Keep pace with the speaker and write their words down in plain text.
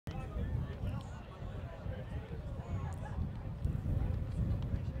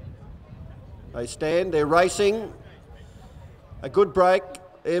They stand, they're racing. A good break,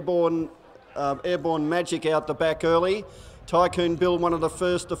 Airborne Magic out the back early. Tycoon Bill, one of the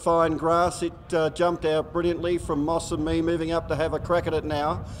first to find grass. It jumped out brilliantly from Moss and Me, moving up to have a crack at it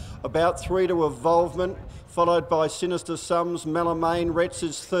now. About 3 to Evolvement, followed by Sinister Sums, Melamain. Retz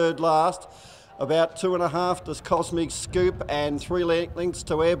is third last. About 2.5 to Cosmic Scoop, and 3 lengths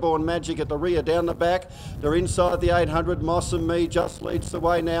to Airborne Magic at the rear. Down the back, they're inside the 800. Moss and Me just leads the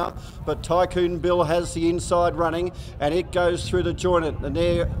way now, but Tycoon Bill has the inside running, and it goes through the joint, and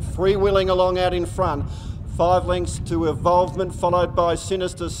they're freewheeling along out in front. 5 lengths to Evolvement, followed by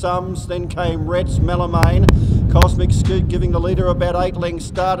Sinister Sums. Then came Retz, Melamain. Cosmic Scoop giving the leader about 8 lengths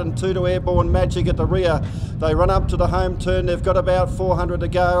start, and 2 to Airborne Magic at the rear. They run up to the home turn. They've got about 400 to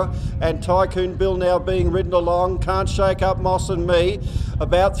go, and Tycoon Bill now being ridden along. Can't shake up Moss and Me.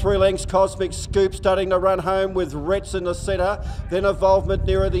 About 3 lengths, Cosmic Scoop starting to run home with Retz in the centre. Then Evolvement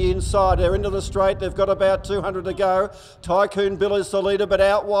nearer the inside. They're into the straight. They've got about 200 to go. Tycoon Bill is the leader, but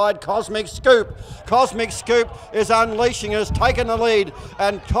out wide, Cosmic Scoop. Cosmic Scoop is unleashing, has taken the lead,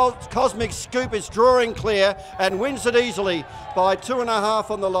 and Cosmic Scoop is drawing clear and wins it easily by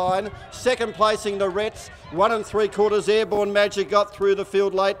 2.5 on the line. Second placing the Retz. 1 3/4 Airborne Magic got through the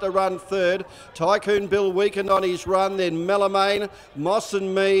field late to run third. Tycoon Bill weakened on his run, then Melamain, Moss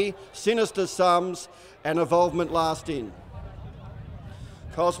and Me, Sinister Sums, and Evolvement last in.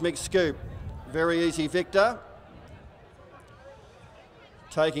 Cosmic Scoop, very easy victor.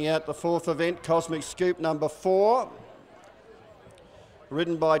 Taking out the 4th event, Cosmic Scoop number 4.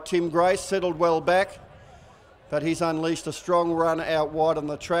 Ridden by Tim Grace, settled well back, but he's unleashed a strong run out wide on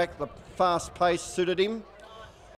the track. The fast pace suited him.